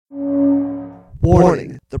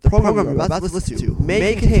Warning, the program you're about to listen to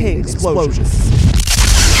may contain explosions.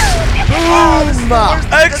 Boom!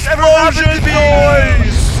 Explosion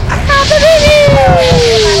noise!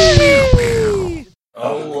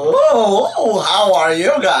 Hello, how are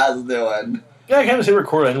you guys doing? Yeah, I kind of say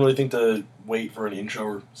record. I didn't really think to wait for an intro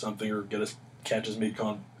or something or catch us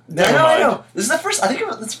mid-con. Never mind. No. This is the first. I think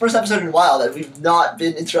it's the first episode in a while that we've not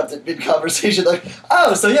been interrupted mid-conversation. Like,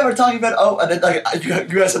 oh, so yeah, we're talking about and then like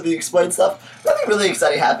you guys have to explain stuff. Nothing really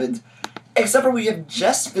exciting happened, except for we have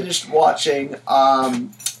just finished watching a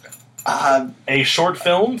short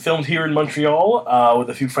film filmed here in Montreal with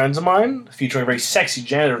a few friends of mine, featuring a very sexy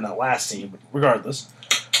janitor in that last scene. But regardless,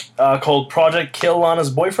 called Project Kill Lana's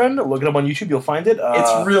Boyfriend. Look it up on YouTube; you'll find it.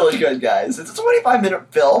 It's really good, guys. It's a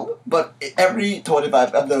 25-minute film, but every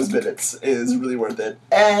 25 of those minutes is really worth it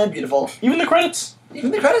and beautiful. Even the credits. Yeah.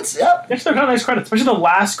 Actually, they're kind of nice credits, especially the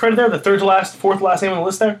last credit there, the third to last, fourth to last name on the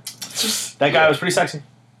list there. That guy was pretty sexy.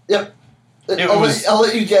 Yep. I'll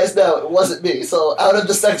let you guys know it wasn't me. So out of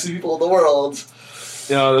the sexy people in the world,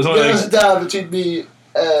 There's only there's a down between me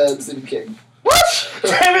and Stephen King. What?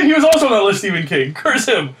 Damn it, he was also on that list, Stephen King. Curse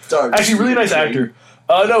him. Darn Actually, really nice Stephen actor.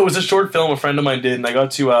 No, it was a short film a friend of mine did, and I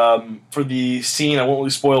got to, for the scene, I won't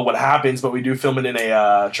really spoil what happens, but we do film it in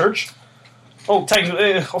a church. Oh,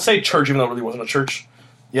 technically, I'll say church, even though it really wasn't a church.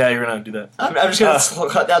 Yeah, you're going to do that. I'm just going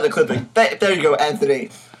to cut down the clipping. There you go,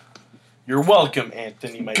 Anthony. You're welcome,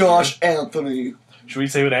 Anthony, my Gosh, dear. Anthony. Should we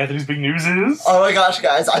say what Anthony's big news is? Oh my gosh,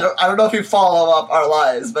 guys, I don't know if you follow up our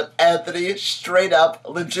lives, but Anthony straight up,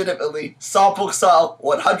 legitimately,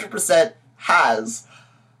 100% has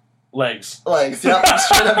Legs. legs. Yep,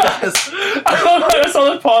 straight up guys. I saw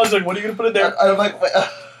that pause, like, what are you going to put in there? I'm like, wait,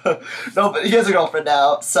 no, but he has a girlfriend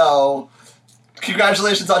now, so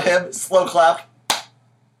congratulations on him. Slow clap.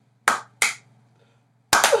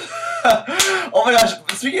 Oh my gosh,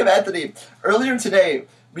 speaking of Anthony, earlier today,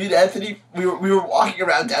 me and Anthony, we were walking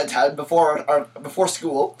around downtown before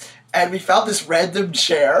school, and we found this random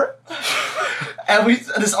chair, and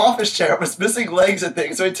this office chair was missing legs and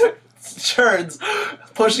things, so we took turns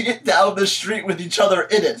pushing it down the street with each other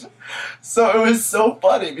in it. So it was so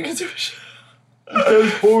funny because it was... That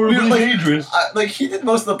was horribly dangerous. He did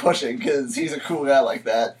most of the pushing because he's a cool guy like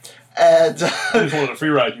that. And I just wanted a free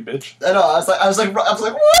ride, you bitch. I know. I was like,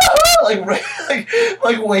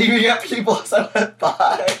 like waving at people as I went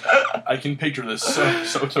by. I can picture this so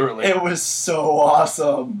thoroughly. It was so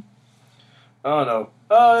awesome. Oh no.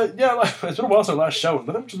 Yeah, it's been a while since our last show.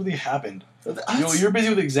 Nothing much really happened. You're busy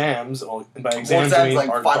with exams, and by exams I mean like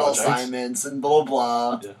art final projects. assignments and blah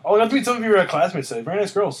blah. Yeah. Oh, I got to meet some of your classmates today. Very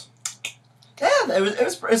nice girls. Yeah, it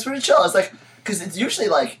was pretty chill. It's like because it's usually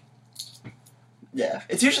like. Yeah,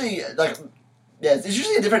 it's usually it's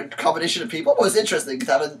usually a different combination of people, but it's interesting to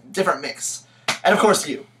have a different mix. And of course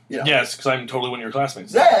you know. Yes, because I'm totally one of your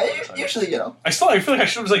classmates. Yeah, usually, you know. I feel like I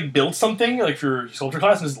should have just built something for your sculpture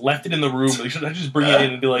class and just left it in the room. Like, should I just bring it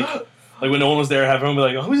in and be like when no one was there, have everyone be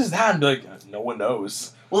like, oh, who's that? And be like, no one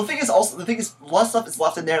knows. Well, the thing is, a lot of stuff is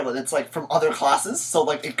left in there that it's from other classes, so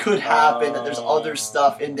it could happen that there's other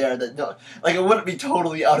stuff in there that it wouldn't be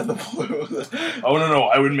totally out of the blue. Oh no,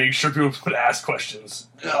 I would make sure people would ask questions.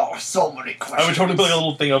 Oh, so many questions. I would totally put a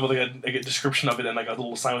little thing up with a description of it and a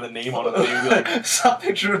little sign with a name on it. And they'd be some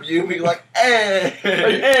picture of you being like, hey,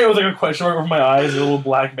 hey, with a question mark over my eyes, and a little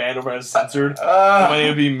black band over my eyes, censored. My name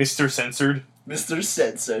would be Mr. Censored. Mr.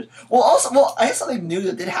 Censored. I guess something new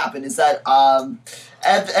that did happen is that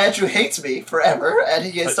Andrew hates me forever, and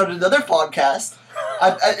he has started another podcast.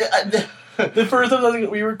 The first episode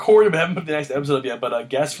we recorded, but haven't put the next episode up yet, but a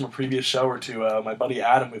guest from a previous show or two, my buddy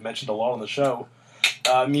Adam, we've mentioned a lot on the show.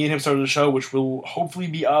 Me and him started a show, which will hopefully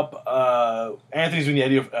be up. Anthony's doing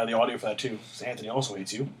the audio for that too. So Anthony also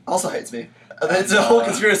hates you. Also hates me. It's a whole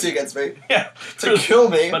conspiracy against me. Yeah. To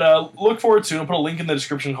kill me. But look forward to it. I'll put a link in the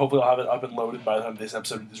description. Hopefully I'll have it up and loaded by the time this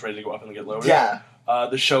episode is ready to go up and get loaded. Yeah.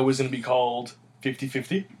 The show is going to be called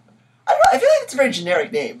 50-50. I don't know. I feel like it's a very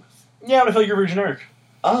generic name. Yeah, but I feel like you're very generic.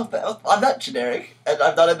 Oh, but I'm not generic, and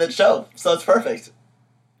I'm not in that show, so it's perfect.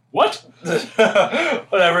 What?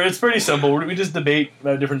 Whatever, it's pretty simple. We just debate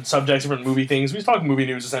about different subjects, different movie things. We just talk movie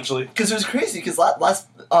news, essentially. Because it was crazy, because that was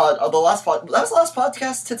the last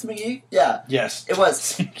podcast, Tits McGee? Yeah. Yes. It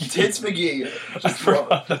was. Tits McGee.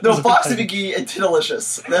 No, Foxy McGee and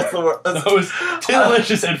Titalicious. That's the word. That was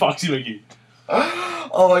Titalicious and Foxy McGee.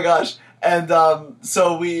 Oh my gosh. And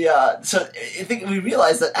so I think we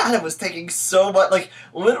realized that Adam was taking so much,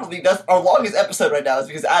 literally, that's our longest episode right now is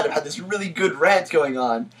because Adam had this really good rant going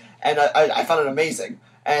on, and I found it amazing.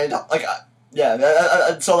 And, so,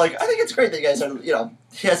 I think it's great that you guys are,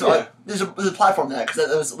 he has, there's a platform to that, because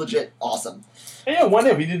that was legit awesome. Hey, yeah, one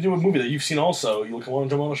day we did do a movie that you've seen also. You'll come on and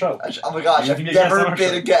jump on the show. Oh my gosh, You I've can be a guest on never our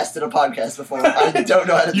been show. a guest in a podcast before. I don't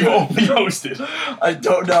know how to do You it. only hosted. I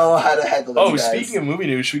don't know how to handle this, Oh, guys. speaking of movie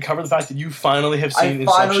news, should we cover the fact that you finally have seen I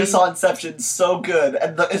finally Inception? saw Inception, so good.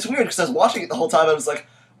 And it's weird because I was watching it the whole time. I was like,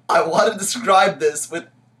 I want to describe this with,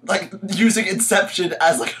 like, using Inception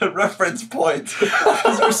as, like, a reference point.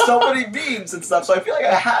 Because there's so many memes and stuff, so I feel like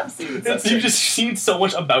I have seen Inception. You've just seen so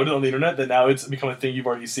much about it on the internet that now it's become a thing you've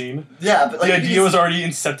already seen. Yeah, but, like, The idea was already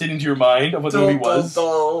incepted into your mind of what the movie was.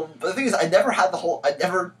 But the thing is, I never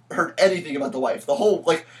heard anything about the wife. The whole,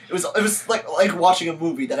 like, it was like watching a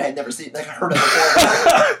movie that I had never seen, like, heard of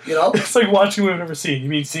before. You know? It's like watching a movie you've never seen. You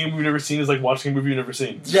mean seeing a movie you've never seen is like watching a movie you've never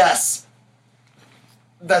seen. Yes.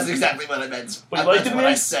 That's exactly what I meant. But you liked it, what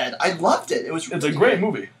man? I said. I loved it. It was. It's really a great good.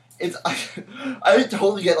 movie. I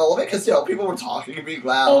totally get all of it because people were talking and being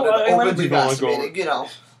loud Oh, and I let openly people want to go over. masturbating.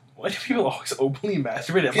 Why do people always openly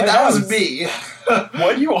masturbate at Okay, my that house? was me.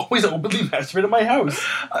 Why do you always openly masturbate at my house?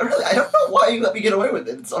 I don't know why you let me get away with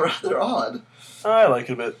it. It's rather odd. I like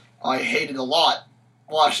it a bit. I hate it a lot.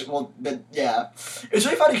 Watch it. Well, but yeah, it was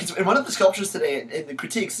really funny because in one of the sculptures today, in the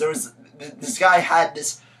critiques, there was this guy had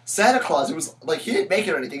this Santa Claus. It was like he didn't make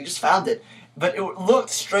it or anything; he just found it. But it looked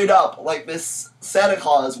straight up like this Santa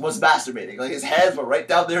Claus was masturbating. Like his hands were right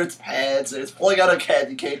down there in his pants, and it's pulling out a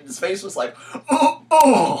candy cane. And his face was like,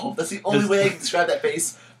 oh. That's the only way I can describe that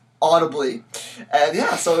face audibly. And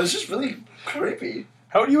yeah, so it was just really creepy.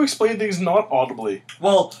 How do you explain things not audibly?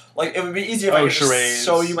 Well, like, it would be easier if I could charades. just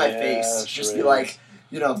show you my Yeah, face. Just be charades.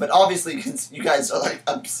 like, but obviously, since you guys are, like,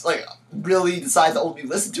 really decide to only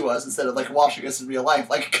listen to us instead of, like, watching us in real life,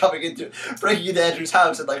 like, breaking into Andrew's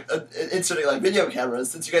house and, like, inserting, like, video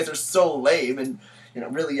cameras, since you guys are so lame and,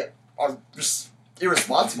 really are just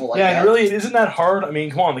irresponsible like Yeah, that. and really, it isn't that hard. I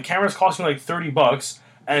mean, come on, the cameras cost me like $30,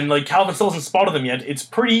 and, like, Calvin still hasn't spotted them yet. It's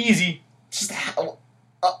pretty easy. Just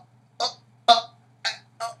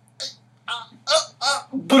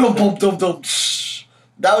boom.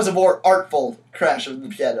 That was a more artful crash of the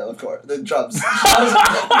piano, of course. The drums. That was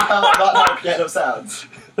not how a piano sounds.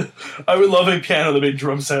 I would love a piano that made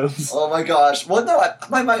drum sounds. Oh my gosh. Well, no,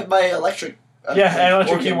 my electric. Yeah, and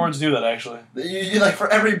electric organ, keyboards do that, actually. You like, for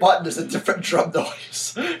every button, there's a different drum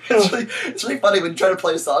noise. It's really funny when you try to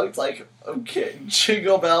play a song. It's like, okay,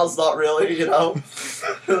 jingle bells, not really,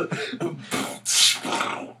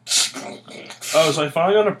 Oh, so I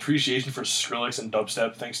finally got an appreciation for Skrillex and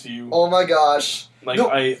dubstep, thanks to you. Oh my gosh. Like, No.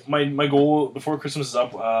 my goal before Christmas is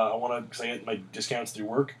up, I want to, because I get my discounts through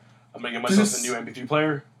work, I'm going to get myself a new MP3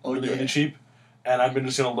 player, Oh, really, yeah. really cheap, and I've been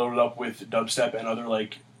just going to load it up with dubstep and other,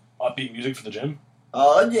 like, upbeat music for the gym.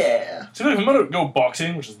 Oh yeah. So if I'm going to go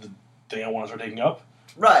boxing, which is the thing I want to start taking up,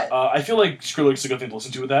 Right. I feel like Skrillex is a good thing to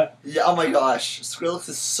listen to with that. Yeah, oh my gosh. Skrillex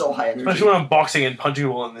is so high energy. Especially when I'm boxing and punching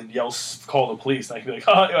people and then yells, call the police, and I can be like,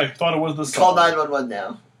 I thought it was this Call song. 911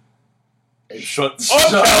 now. Shut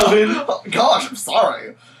Shut up, Calvin! up. Oh, gosh, I'm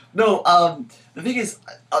sorry. No, the thing is,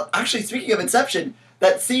 actually, speaking of Inception,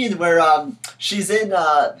 that scene where she's in,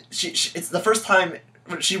 it's the first time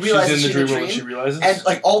she realizes she's in the dream dream, when she realizes. and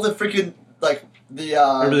like all the freaking like the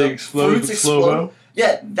Everything the explodes fruits with explode. slow-mo.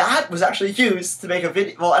 Yeah, that was actually used to make a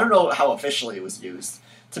video. Well, I don't know how officially it was used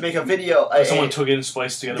to make a video. Someone took it and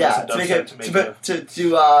spliced together yeah, with to some make dubstep it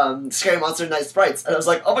to Scary Monster Night Sprites, and I was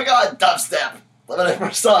like, oh my god, dubstep. When I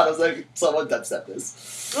first saw it, I was like, someone dubstep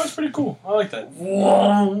this. Oh, that's pretty cool. I like that.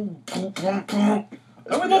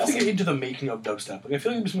 I would love to get into the making of dubstep. Like, I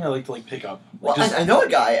feel like it's something I like to pick up. Well, Like, just- I know a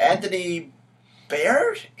guy, Anthony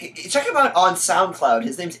Baird. Check him out on SoundCloud.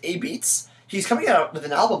 His name's A Beats. He's coming out with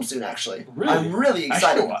an album soon, actually. Really? I'm really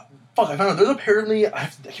excited. Actually, fuck, I found out there's apparently, I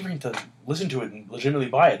keep forgetting to listen to it and legitimately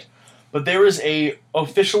buy it, but there is a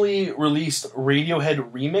officially released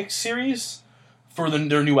Radiohead remix series for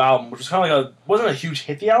their new album, which was kind of like wasn't a huge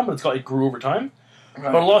hit, the album, but it grew over time.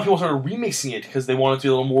 Right. But a lot of people started remixing it because they wanted it to be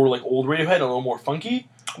a little more like old Radiohead, a little more funky.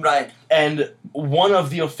 Right. And one of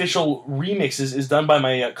the official remixes is done by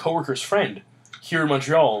my coworker's friend here in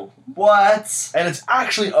Montreal. What? And it's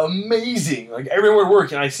actually amazing. Like, everywhere I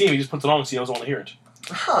work and I see him, he just puts it on and he knows I want to hear it.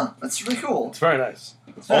 Huh. That's really cool. It's very nice.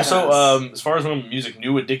 That's very Also, nice. as far as music,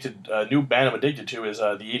 new band I'm addicted to is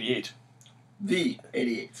the 88. The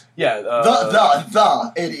 88. Yeah.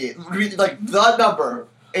 The 88. Like, the number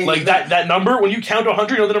 88. Like, that number, when you count to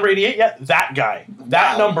 100, you know the number 88? Yeah, that guy.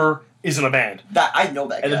 That Wow. number is in a band. I know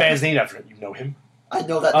that guy. And the band's named after him. You know him. I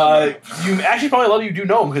know that number. You actually probably a lot of you do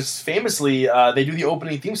know him because famously they do the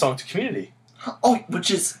opening theme song to Community. Oh,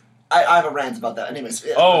 which is... I have a rant about that. Anyways.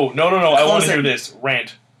 Yeah. Oh, no. I want to hear Closing. this.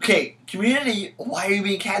 Rant. Okay, Community, why are you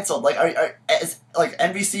being cancelled? Like, is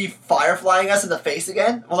NBC fireflying us in the face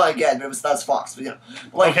again? Well, not again, that's Fox, but,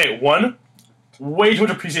 Like, Okay, 1, way too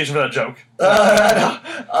much appreciation for that joke.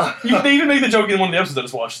 No. They even make the joke in one of the episodes I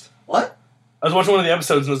just watched. What? I was watching one of the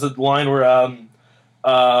episodes, and there's a line where,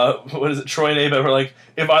 what is it, Troy and Ava were like,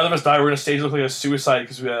 if either of us die, we're going to stage look like a suicide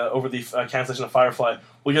because we over the cancellation of Firefly.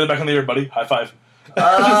 We'll get it back on the air, buddy. High five.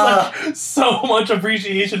 Just like, so much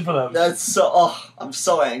appreciation for them. That's so... Oh, I'm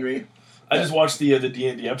so angry. I just watched the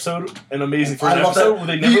D&D episode, an amazing first I love episode that. where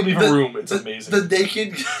they never leave a room. It's amazing. The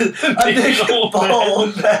naked... a naked old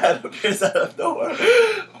bald man appears out of nowhere.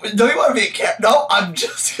 Don't you want to be a cat? No, I'm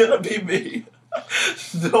just going to be me.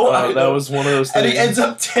 No, I that don't. was one of those things. And he ends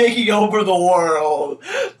up taking over the world.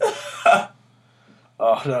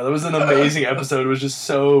 Oh no, that was an amazing episode. It was just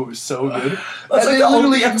so good. That's like the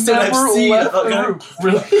only episode I've seen.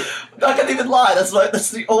 Really? Not gonna even lie. That's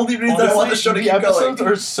the only reason Honestly, I want the show to keep going. The episodes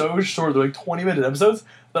are so short. They're like 20-minute episodes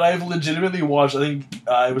that I've legitimately watched. I think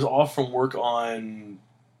I was off from work on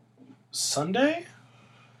Sunday,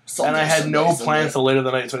 and I had no plans till later in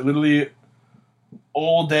the night. So I literally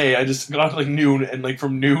all day I just got to like noon, and like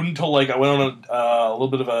from noon till like I went on a little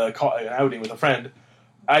bit of an outing with a friend.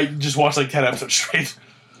 I just watched like 10 episodes straight.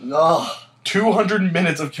 Oh, 200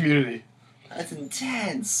 minutes of Community. that's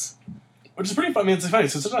intense. Which is pretty fun. I mean, it's funny.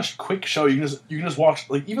 It's such a quick show. You can just watch.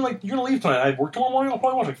 Like even like you're gonna leave tonight. I work tomorrow morning. I'll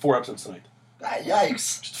probably watch like 4 episodes tonight.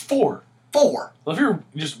 Yikes. Just 4. 4. Well, if you're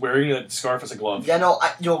just wearing that scarf as a glove. Yeah,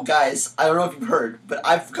 no, guys, I don't know if you've heard, but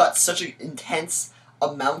I've got such an intense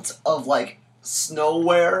amount of like snow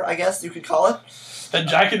wear, I guess you could call it. That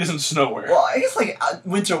jacket isn't snow wear. Well, I guess like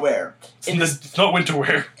winter wear. It's not winter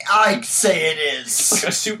wear. I say it It's is. like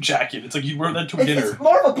a suit jacket. It's like you wear that to dinner. It's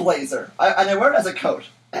more of a blazer, and I wear it as a coat,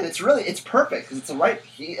 and it's perfect because it's the right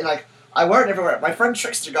heat, and I wear it everywhere. My friend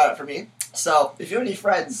Trickster got it for me, so if you have any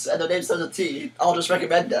friends and their name starts with T, I'll just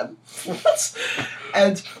recommend them. What?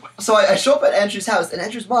 And so I show up at Andrew's house, and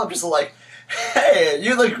Andrew's mom just like, hey,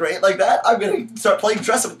 you look great like that. I'm going to start playing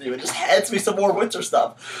dress up with you, and just hands me some more winter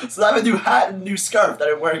stuff. So I have a new hat and a new scarf that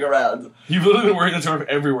I'm wearing around. You've literally been wearing that scarf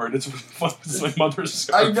everywhere, and it's my mother's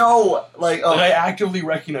scarf. I know, like, And I actively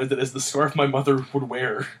recognized it as the scarf my mother would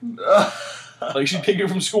wear. Like, she'd pick it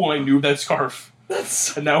from school, and I knew that scarf.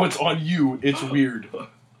 And now it's on you. It's weird.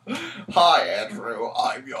 Hi, Andrew.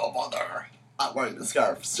 I'm your mother. I'm wearing the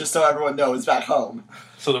scarf, just so everyone knows back home.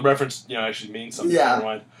 So the reference, actually means something. Yeah. Never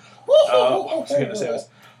mind. What was I going to say?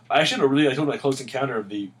 I told my close encounter of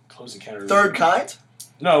the close encounter. Third kind?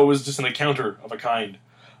 No, it was just an encounter of a kind.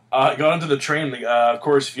 I got onto the train. Of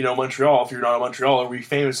course, if you know Montreal, if you're not a Montrealer, we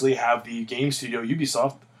famously have the game studio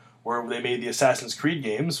Ubisoft, where they made the Assassin's Creed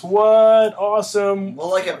games. What awesome!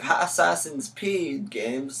 Well, like Assassin's Creed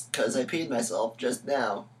games, because I peed myself just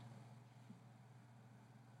now.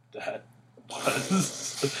 That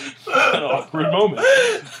was an awkward moment.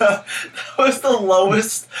 That was the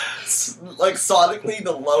lowest, like sonically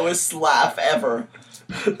the lowest laugh ever.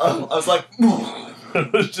 I was like,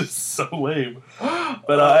 It was just so lame.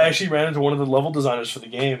 But I actually ran into one of the level designers for the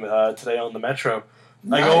game today on the Metro.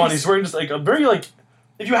 nice. I go on, he's wearing just like a very like,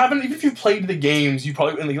 even if you played the games, you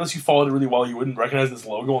probably, unless you followed it really well, you wouldn't recognize this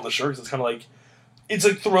logo on the shirt, because it's kind of like, it's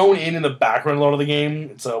like thrown in the background a lot of the game.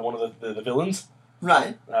 It's one of the villains.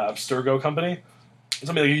 Right. Sturgo company. And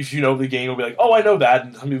somebody like, if you know the game, will be like, oh, I know that.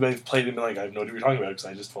 And somebody who's played it and be like, I have no idea what you're talking about because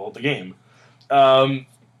I just followed the game. But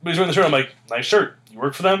he's wearing the shirt. I'm like, nice shirt. You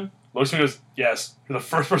work for them? Looks at me and goes, yes. You're the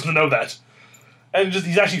first person to know that. And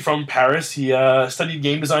he's actually from Paris. He studied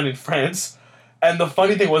game design in France. And the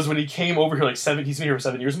funny thing was when he came over here, he's been here for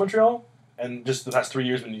 7 years in Montreal. And just the past 3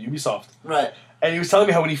 years been in Ubisoft. Right. And he was telling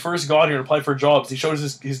me how when he first got here and applied for jobs, he shows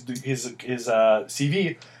his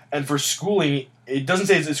CV. And for schooling, it doesn't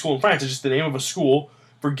say it's a school in France, it's just the name of a school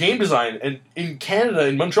for game design. And in Canada,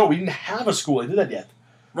 in Montreal, we didn't have a school that did that yet.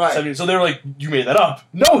 Right. So they were like, you made that up.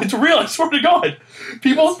 No, it's real, I swear to God.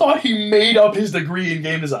 People thought he made up his degree in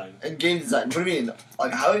game design. And game design. What do you mean?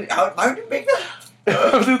 Like, why would you make that?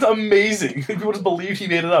 It was amazing. People just believed he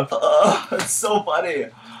made it up. It's so funny.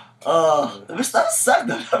 That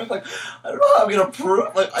sucked. I mean, like, I don't know how I'm gonna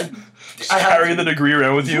prove. Like, I carry the degree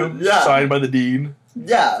around with you, Yeah. signed by the dean.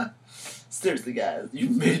 Yeah. Seriously, guys, you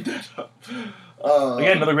made that up.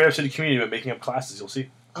 Again, another great episode of Community about making up classes. You'll see.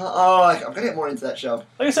 I'm gonna get more into that show.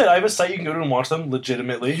 Like I said, I have a site you can go to and watch them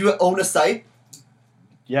legitimately. You own a site?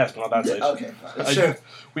 Yes, but not that site. Okay, sure.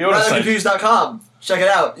 We own a site. RatherConfused.com. Check it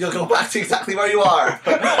out. You'll go back to exactly where you are.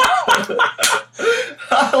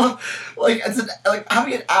 Like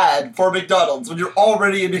having an ad for McDonald's when you're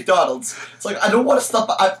already in McDonald's. It's like, I don't want to stop.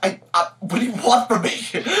 What do you want from me?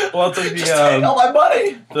 Well, it's like Just take all my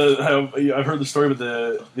money. I've heard the story about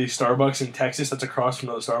the Starbucks in Texas that's across from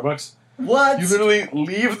the Starbucks. What? You literally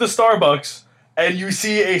leave the Starbucks and you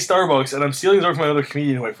see a Starbucks, and I'm stealing this from my other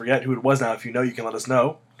comedian who I forget who it was now. If you know, you can let us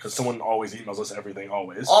know. Because someone always emails us everything,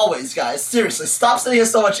 always. Always, guys. Seriously, stop sending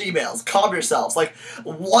us so much emails. Calm yourselves. Like,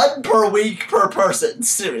 1 per week per person.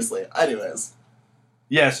 Seriously. Anyways.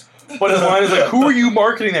 Yes. But his line is like, who are you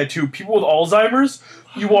marketing that to? People with Alzheimer's?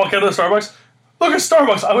 You walk out of the Starbucks, look at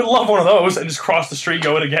Starbucks, I would love one of those, and just cross the street,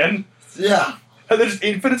 go in again. Yeah. And then just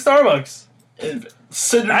infinite Starbucks.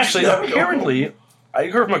 Actually, never apparently, I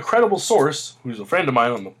heard from a credible source, who's a friend of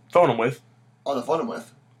mine on the phone I'm with. On the phone I'm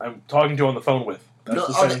with? I'm talking to on the phone with. That's No,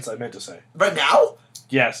 the sentence I meant to say. Right now?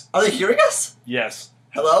 Yes. Are they hearing us? Yes.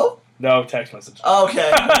 Hello? No, text message.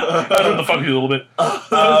 Okay. I don't know the fuck you a little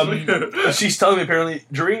bit. She's telling me apparently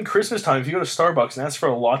during Christmas time, if you go to Starbucks and ask for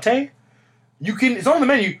a latte, you can. It's not on the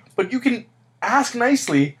menu, but you can ask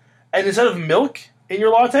nicely, and instead of milk in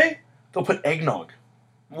your latte, they'll put eggnog.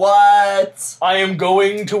 What? I am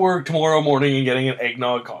going to work tomorrow morning and getting an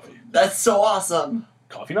eggnog coffee. That's so awesome.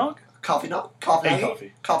 Coffee nog? Coffee nog? Coffee Egg nog?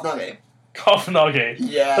 coffee. Coffee nog. Coffee nage.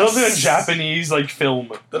 Yes. That was in a Japanese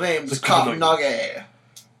film. The name's It's a Coffee Coffee nog.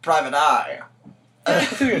 Private Eye. I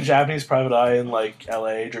think a Japanese private eye in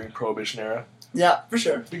LA during Prohibition era. Yeah, for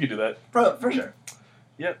sure. We could do that. For sure.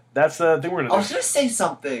 Yep, that's the thing we're I gonna was do. gonna say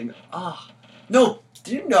something. No,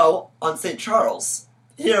 do you know on St. Charles,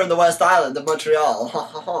 here in the West Island of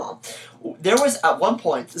Montreal, there was at one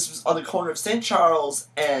point, this was on the corner of St. Charles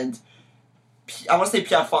and, I want to say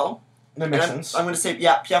Pierrefonds. That makes sense. I'm going to say,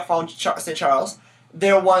 yeah, Pierrefonds, St. Charles.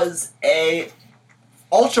 There was a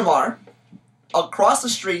Ultramar across the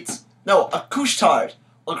street, no, a Couche-Tard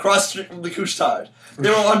across the street from the Couche-Tard. They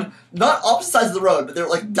were on, not opposite sides of the road, but they were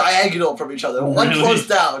like diagonal from each other. One Really? closed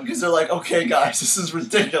down, because they're like, okay guys, this is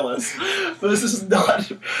ridiculous. This is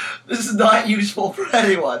not useful for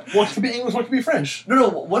anyone. What could be English? What could be French? No,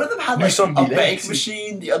 one of them had like some a beat bank eggs.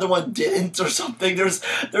 machine, the other one didn't, or something. There's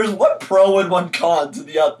one pro and one con to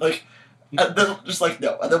the other. Like, and then just like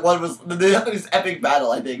no, and then one was they had this epic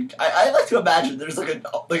battle. I think I like to imagine there's like a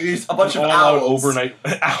bunch of All-out owls. overnight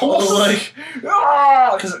owls. Like,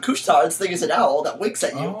 because Couche-Tard's thing is an owl that winks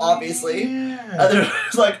at you, obviously. Yeah. And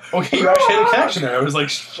there's like, Okay, you actually had a connection there. I was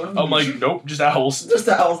like, I'm like, nope, just owls. just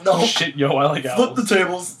owls. No, Shit, yo, I like flip owls. the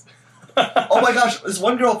tables. Oh my gosh, this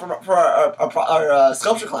one girl for our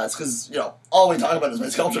sculpture class, because, all we talk about is my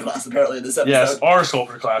sculpture class, apparently, in this episode. Yes, our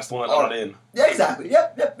sculpture class, the one that I'm not in. Yeah, exactly.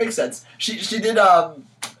 Yep, makes sense. She did,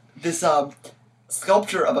 this,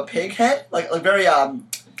 sculpture of a pig head, like very,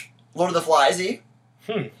 Lord of the Flies-y.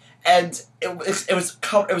 And it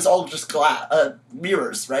was all just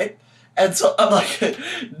mirrors, right? And so I'm like,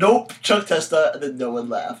 nope, Chuck Testa, and then no one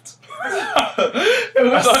laughed.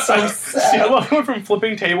 It was so sad. See, I love going from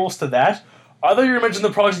flipping tables to that. I thought you were mentioning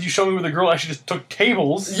the project you showed me where the girl actually just took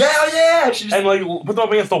tables Yeah, she just... and put them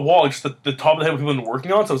up against the wall, just the top of the head people have been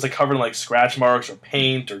working on, so it's covering scratch marks or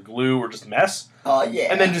paint or glue or just mess. Oh, yeah.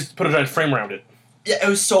 And then just put a giant frame around it. Yeah, it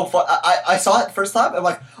was so fun. I saw it the first time. I'm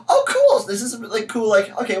like, oh, cool. This is really cool.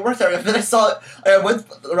 Like, okay, it worked out. And then I saw it. I went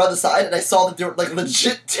around the side and I saw that they were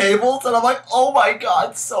legit tables. And I'm like, oh my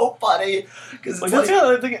god, so funny. Because That's the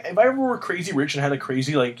other thing. If I ever were crazy rich and had a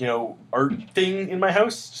crazy art thing in my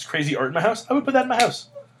house, just crazy art in my house, I would put that in my house.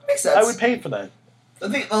 makes sense. I would pay for that. I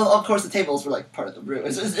think, well, of course, the tables were part of the room.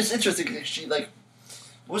 It's interesting because she what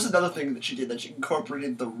was another thing that she did that she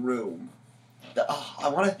incorporated the room? I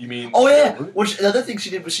want to. You mean? Oh yeah. Which another thing she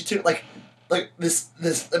did was she took this.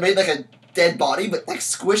 They made a dead body, but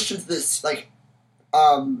squished into this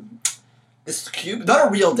this cube. Not a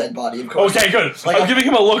real dead body, of course. Okay, good. I'm giving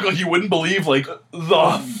him a look like you wouldn't believe.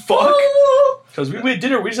 The fuck? Because we had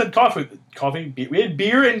dinner. We just had coffee. We had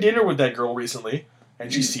beer and dinner with that girl recently,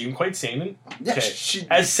 and she seemed quite sane. And, Yeah, okay,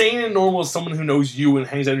 as sane and normal as someone who knows you and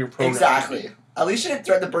hangs out in your program. Exactly. At least she didn't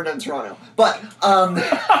threaten to burn down Toronto. But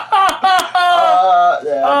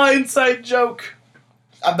yeah. Inside joke.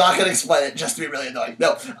 I'm not gonna explain it just to be really annoying.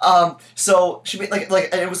 No. So she made and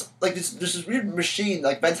it was there's this weird machine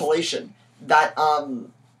ventilation that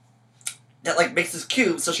makes this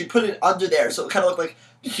cube. So she put it under there, so it kind of looked like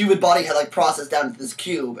the human body had processed down into this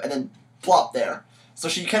cube and then plopped there. So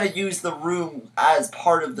she kind of used the room as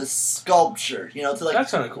part of the sculpture,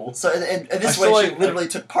 That's kind of cool. So in this way, she literally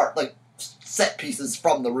took part set pieces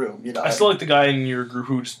from the room, I still like the guy in your group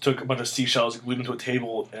who just took a bunch of seashells, glued them to a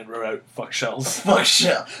table, and wrote out "fuck shells." Fuck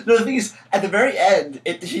shell. No, the thing is, at the very end,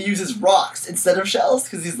 he uses rocks instead of shells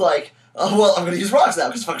because he's like, oh well, I'm gonna use rocks now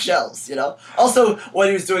because fuck shells, Also, when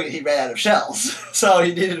he was doing it, he ran out of shells, so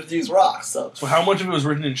he needed to use rocks. So how much of it was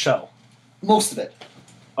written in shell? Most of it.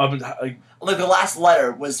 The last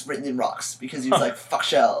letter was written in rocks because he was like, fuck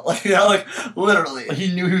shell. Literally.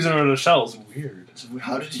 He knew he was going to run out of shells. Weird.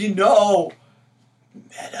 How did he know?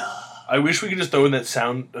 Meta. I wish we could just throw in that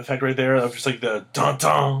sound effect right there of just like the dun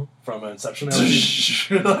dun from Inception. Oh,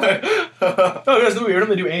 guys, no, every time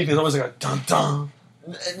they do anything, it's always like a dun dun.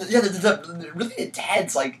 Yeah, the really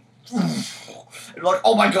intense, like, and like,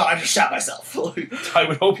 oh my god, I just shot myself. I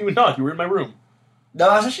would hope you would not. You were in my room. No,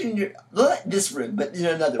 I was actually in not this room, but in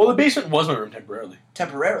another Well, room. the basement was my room temporarily.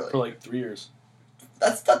 Temporarily? For like 3 years.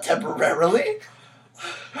 That's not temporarily.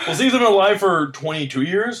 Well, since I've been alive for 22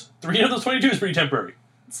 years, 3 of those 22 is pretty temporary.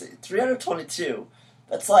 Let's see, 322.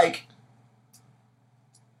 That's like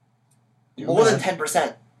more than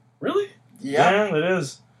 10%. Really? Yeah. Yeah, it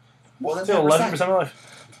is. More than It's 11% of my life.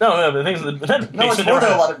 No, the thing is, that No, it's basement more than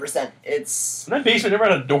never had, 11%. It's that basement never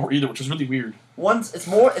had a door either, which was really weird.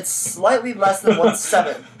 It's slightly less than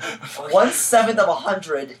 1/7. 1/7 of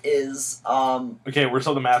 100 is Okay, we're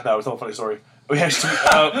still the math now. It's still a funny story. We actually,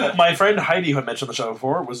 my friend Heidi, who I mentioned on the show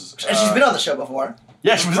before, was. and she's been on the show before.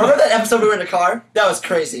 Yeah, she was. Remember that episode we were in the car? That was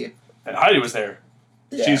crazy. And Heidi was there.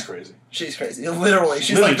 Yeah. She's crazy. She's crazy. Literally,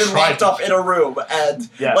 she's Literally like been locked up in a room, and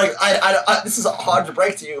Yeah. like I this is hard to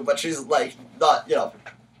break to you, but she's like not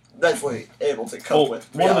mentally able to cope with.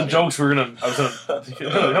 One of the reality. jokes I was gonna,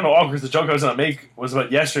 kind of awkward. The joke I was gonna make was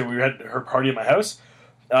about yesterday. We had her party at my house.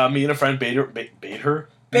 Me and a friend made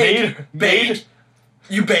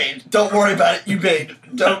You bade. Don't worry about it. You bade.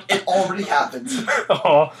 Don't. It already happened.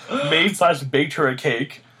 baked her a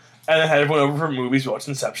cake, and then had everyone over for movies. We watched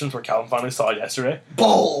Inception, where Calvin finally saw it yesterday.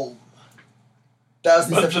 Boom. That was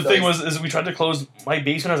But the thing is we tried to close. My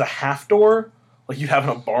basement has a half door, like you'd have in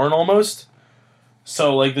a barn almost.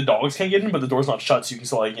 So like the dogs can't get in, but the door's not shut, so you can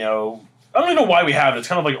still like I don't even know why we have it. It's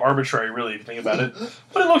kind of like arbitrary, really, if you think about it.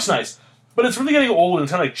 But it looks nice. But it's really getting old and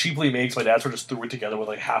it's kind of like cheaply made. So my dad sort of just threw it together with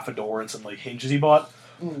like half a door and some like hinges he bought.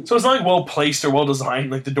 So it's not like well placed or well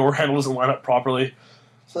designed. Like the door handle doesn't line up properly.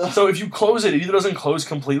 So if you close it, it either doesn't close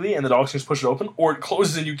completely and the dogs can just push it open, or it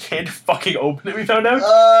closes and you can't fucking open it. We found out.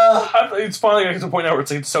 It's finally getting to the point now where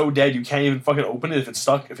it's like it's so dead you can't even fucking open it if it's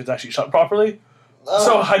stuck, if it's actually shut properly.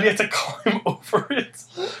 So I had to climb over it.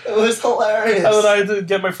 It was hilarious. And then I had to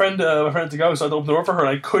get my friend to go, so I had to open the door for her, and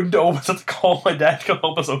I couldn't open it, so I had to call my dad to come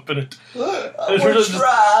help us open it. We're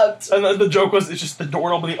trapped. And then the joke was, it's just the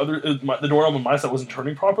doorknob on the doorknob on my side wasn't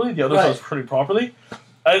turning properly, the other side was turning properly.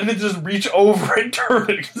 I didn't just reach over and turn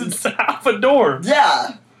it, because it's half a door.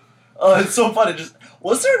 Yeah. Oh, it's so funny.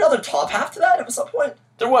 Was there another top half to that at some point?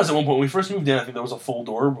 There was at one point. When we first moved in, I think there was a full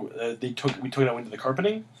door. We took it out into the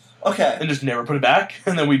carpeting. Okay. And just never put it back,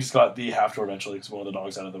 and then we just got the half door eventually because one of the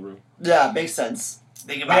dogs out of the room. Yeah, makes sense.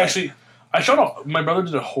 Think about it. My brother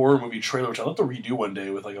did a horror movie trailer, which I'd love to redo one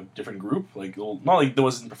day with like a different group. Like, not like that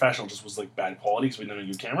wasn't professional, just was like bad quality because we didn't have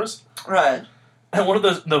good cameras. Right. And one of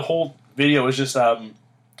the whole video is just it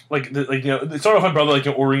started off my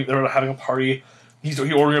brother ordering. They were having a party. He's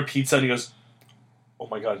ordering a pizza and he goes, "Oh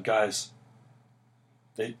my god, guys!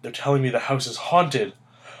 They're telling me the house is haunted."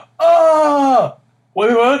 Ah!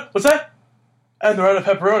 Wait, what? What's that? And they're out of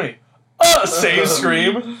pepperoni. Same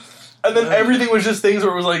scream. And then everything was just things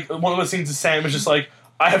where it was like, one of the scenes of Sam is just like,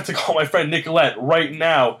 I have to call my friend Nicolette right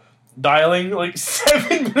now. Dialing, like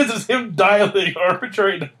 7 minutes of him dialing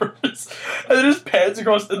arbitrary numbers. And then just pans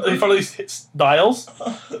across, in front of these dials.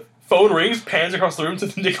 Phone rings, pans across the room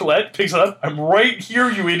to Nicolette, picks it up. I'm right here,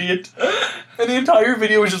 you idiot. And the entire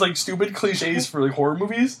video was just like stupid cliches for like horror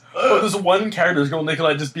movies. But there's one character, this girl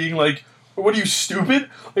Nicolette, just being like, "What are you, stupid?"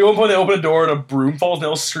 Like at one point they open a door and a broom falls and they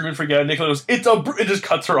all scream and freak out. Nicolette goes, "It's a broom," and just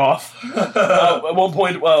cuts her off. At one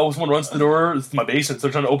point, someone runs to the door. It's my basement, so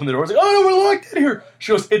they're trying to open the door. It's like, "Oh no, we're locked in here."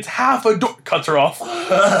 She goes, "It's half a door," cuts her off.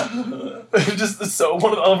 Just so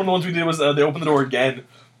one of the ones we did was they opened the door again,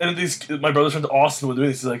 and my brother's friend Austin was doing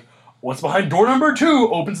this. He's like, "What's behind door number 2?"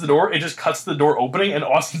 Opens the door. It just cuts the door opening, and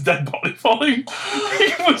Austin's dead body falling.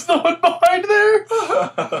 He was the one behind there.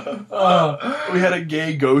 We had a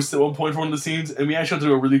gay ghost at one point for one of the scenes, and we actually had to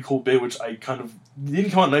do a really cool bit, which I kind of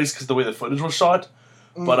didn't come out nice because the way the footage was shot.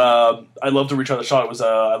 But I love to retry the shot. It was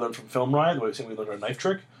I learned from Film Ryan, the way we learned our knife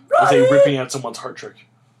trick. It was a ripping out someone's heart trick.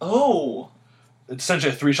 Oh. It's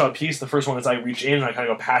essentially a 3-shot piece. The first one is I reach in and I kind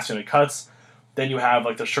of go past you and it cuts. Then you have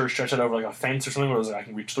like the shirt stretched out over like a fence or something where I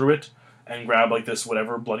can reach through it and grab like this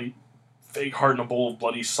whatever bloody fake heart in a bowl of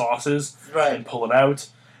bloody sauces and pull it out.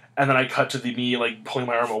 And then I cut to me like pulling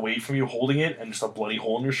my arm away from you, holding it, and just a bloody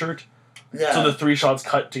hole in your shirt. Yeah. So the 3 shots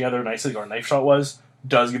cut together nicely, like our knife shot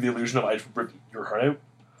does give the illusion of I just ripped your heart out.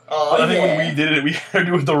 Oh, but I think when we did it, we had to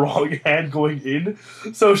do it with the wrong hand going in.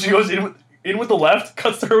 So she goes in with the left,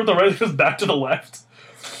 cuts to her with the right, and goes back to the left.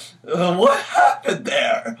 What happened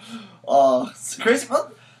there? It's crazy.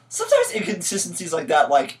 Well, sometimes inconsistencies like that,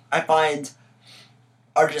 like, I find,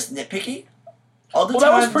 are just nitpicky. Other Well,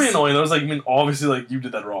 that was times- pretty annoying. That was like, I mean, obviously, like, you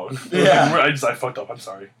did that wrong. Yeah. I fucked up. I'm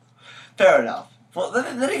sorry. Fair enough. Well,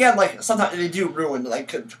 then again, like, sometimes they do ruin, like,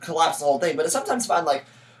 collapse the whole thing, but I sometimes find, like,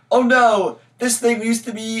 oh no, this thing used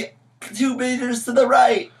to be 2 meters to the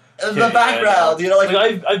right in the background, you know, like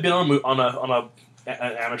I've been on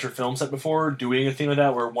an amateur film set before doing a thing like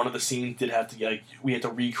that where one of the scenes did have to, like, we had to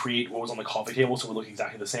recreate what was on the coffee table so it would look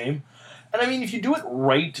exactly the same. And I mean, if you do it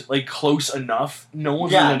right, like, close enough, no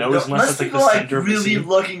one's going to notice unless it's, like, the center of the really scene.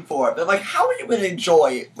 looking for it. But, like, how are you going to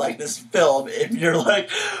enjoy, like, this film if you're like,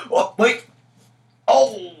 oh, wait,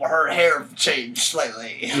 oh, her hair changed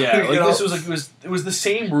slightly. Yeah, You like, know? this was, like, it was the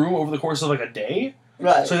same room over the course of, like, a day.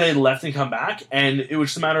 Right. So they left and come back, and it was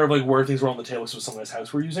just a matter of, like, where things were on the table. So it was some guy's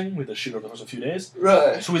house we're using. We had to shoot over the course of a few days.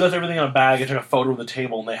 Right. So we left everything in a bag and took a photo of the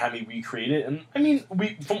table, and they had me recreate it. And, I mean,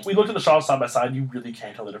 we looked at the shots side by side, you really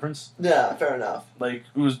can't tell the difference. Yeah, fair enough. Like,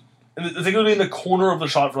 it was... And the thing would be in the corner of the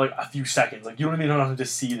shot for, like, a few seconds. Like, you don't even have to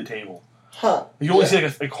see the table. Huh. You only see,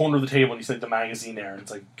 like, a corner of the table, and you see, like, the magazine there, and it's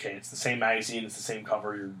like, okay, it's the same magazine, it's the same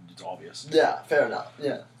cover, it's obvious. Yeah, fair enough.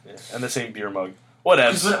 Yeah. Yeah. And the same beer mug.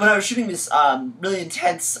 Whatever. Because when I was shooting this really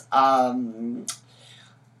intense animation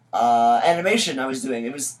I was doing,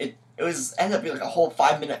 it was ended up being like a whole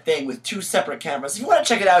 5-minute thing with 2 separate cameras. If you want to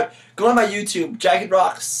check it out, go on my YouTube, Jagged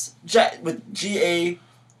Rocks, with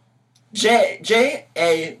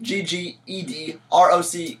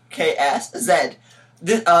JAGGEDROCKSZ.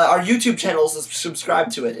 Our YouTube channel is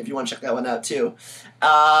subscribe to it if you want to check that one out too.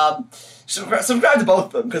 Subscribe to both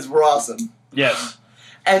of them because we're awesome. Yes.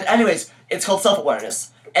 And anyways, it's called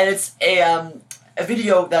Self-Awareness, and it's a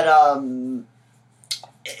video that I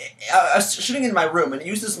was shooting in my room, and it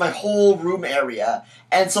uses my whole room area,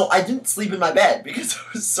 and so I didn't sleep in my bed because I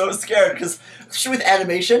was so scared, because especially with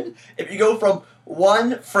animation, if you go from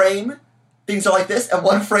one frame, things are like this, and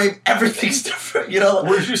one frame, everything's different, you know?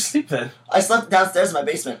 Where did you sleep then? I slept downstairs in my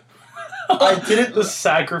basement. I didn't... The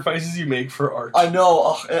sacrifices you make for art. I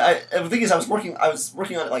know. The thing is, I was working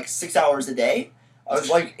on it like 6 hours a day. I was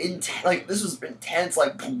like this was intense.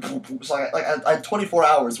 Like, so I had 24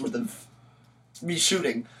 hours worth of me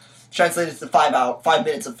shooting, translated to 5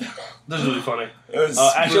 minutes of film. This is really funny. It was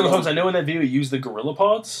actually, brutal. folks, I know in that video you used the Gorilla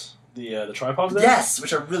Pods, the tripods there. Yes,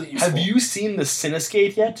 which are really useful. Have you seen the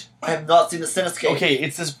Cinescape yet? I have not seen the Cinescape. Okay,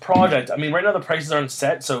 it's this project. I mean, right now the prices aren't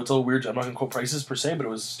set, so it's a little weird. I'm not going to quote prices per se, but it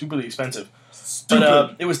was stupidly expensive. Stupid.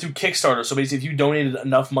 But it was through Kickstarter, so basically if you donated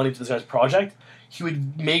enough money to this guy's project, he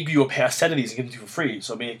would make you a set of these and give them to you for free.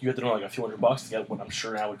 So I mean, you had to know like a few $100 to get what I'm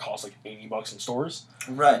sure now would cost like $80 in stores.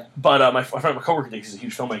 Right. But my coworker thinks he's a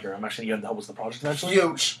huge filmmaker. I'm actually going to help with the project eventually.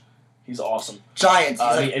 Huge. He's awesome. Giant. He's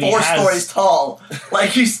like and he 4 has- stories tall. Like,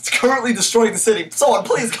 he's currently destroying the city. Someone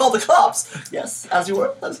please call the cops. Yes, as you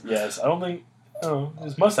were. Yes, I don't think... Oh,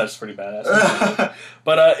 his mustache is pretty badass.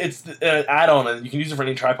 But it's an add-on, and you can use it for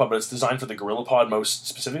any tripod, but it's designed for the GorillaPod most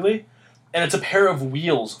specifically. And it's a pair of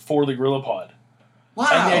wheels for the GorillaPod. Wow.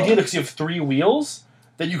 And the idea is because you have 3 wheels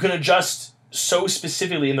that you can adjust so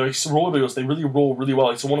specifically, and they're roller wheels, they really roll really well.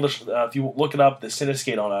 Like, so one of the, if you look it up, the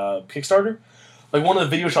Cinescape on Kickstarter, like one of the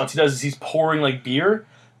video shots he does is he's pouring like beer,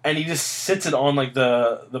 and he just sits it on like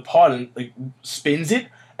the pod and like spins it,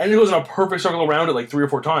 and it goes in a perfect circle around it like 3 or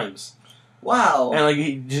 4 times. Wow. And like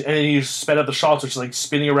he sped up the shots, which is like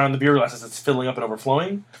spinning around the beer glass as it's filling up and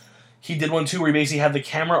overflowing. He did one too where he basically had the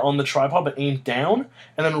camera on the tripod but aimed down,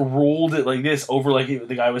 and then rolled it like this over like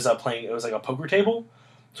the guy was playing. It was like a poker table,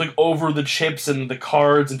 so like over the chips and the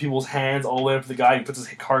cards and people's hands all the way up to the guy. He puts his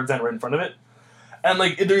cards down right in front of it, and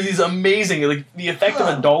like there's these amazing like the effect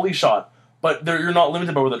of a dolly shot, but you're not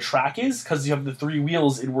limited by where the track is because you have the 3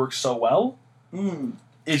 wheels. It works so well. Mm.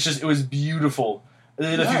 It was beautiful. And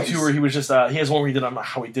they did a few too where he was just he has one where he did, I don't know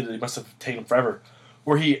how he did it. It must have taken him forever.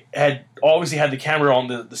 Where he had obviously had the camera on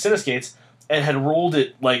the Cinescapes and had rolled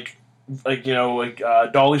it like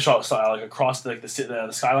dolly shot style, like across the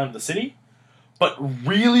skyline of the city, but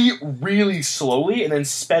really, really slowly, and then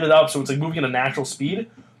sped it up so it's like moving at a natural speed.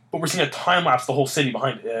 But we're seeing a time lapse the whole city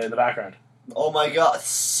behind in the background. Oh my god, it's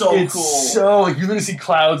so It's cool. so like you literally see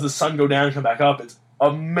clouds, the sun go down, come back up. It's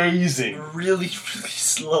amazing. Really, really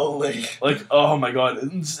slowly. Like, oh my god,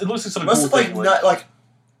 it looks like such a Must cool have thing. like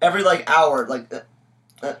every like hour like.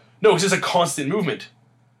 No, it's just a constant movement.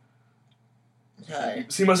 Okay.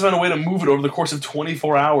 So he must have found a way to move it over the course of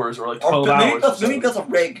 24 hours or like 12 hours. Maybe built a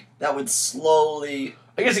rig that would slowly.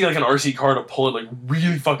 I guess you get like an RC car to pull it like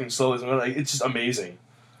really fucking slowly. Like, it's just amazing.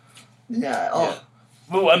 Yeah. Oh.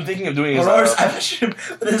 Yeah. What I'm thinking of doing is... I imagine him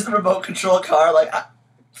with his remote control car, like,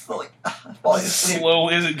 Slowly falling asleep. Slow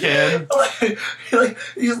as it can.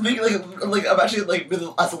 He's making like I'm actually like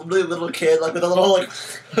as a really little kid, like with a little like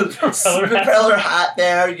propeller hat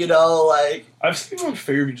there, you know, like. I've seen people in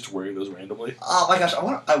Fairview just wearing those randomly. Oh my gosh,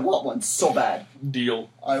 I want one so bad. Deal.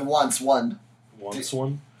 I want one. Wants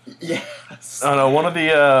one? Yes. I don't know. One of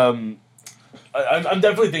the I'm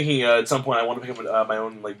definitely thinking at some point I want to pick up my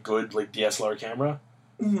own like good like DSLR camera.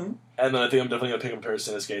 Mm-hmm. And then I think I'm definitely gonna pick up a pair of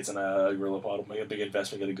Cineskates and a GorillaPod. Make a big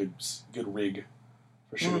investment, get a good rig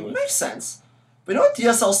for shooting with. Makes sense. But you know what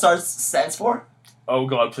DSL stands for? Oh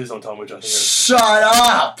God! Please don't tell me what I think it is. Shut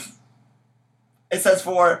up! It stands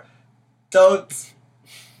for don't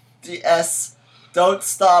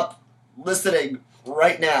stop listening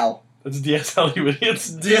right now. It's DSL, you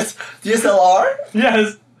idiots. DSLR?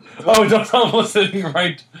 Yes. Oh, don't stop listening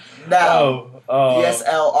right now. Oh.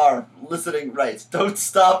 DSLR. Listening right. Don't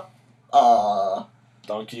stop.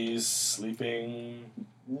 Donkeys sleeping.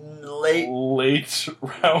 Late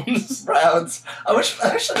rounds. I wish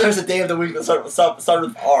there was a day of the week that started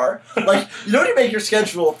with R. Like, you know when you make your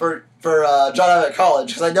schedule for John Abbott College,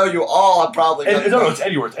 because I know you all are probably. No, it's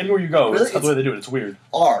anywhere. It's anywure you go. Really? That's the way they do it. It's weird.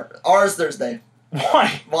 R is Thursday.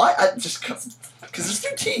 Why? Just because there's 2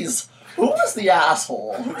 T's. Who was the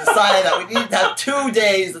asshole who decided that we need to have 2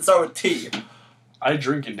 days that start with T? I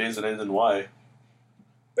drink in days that end in Y.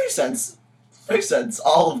 Makes sense.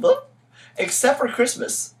 All of them. Except for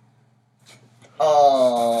Christmas.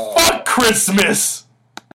 Fuck Christmas!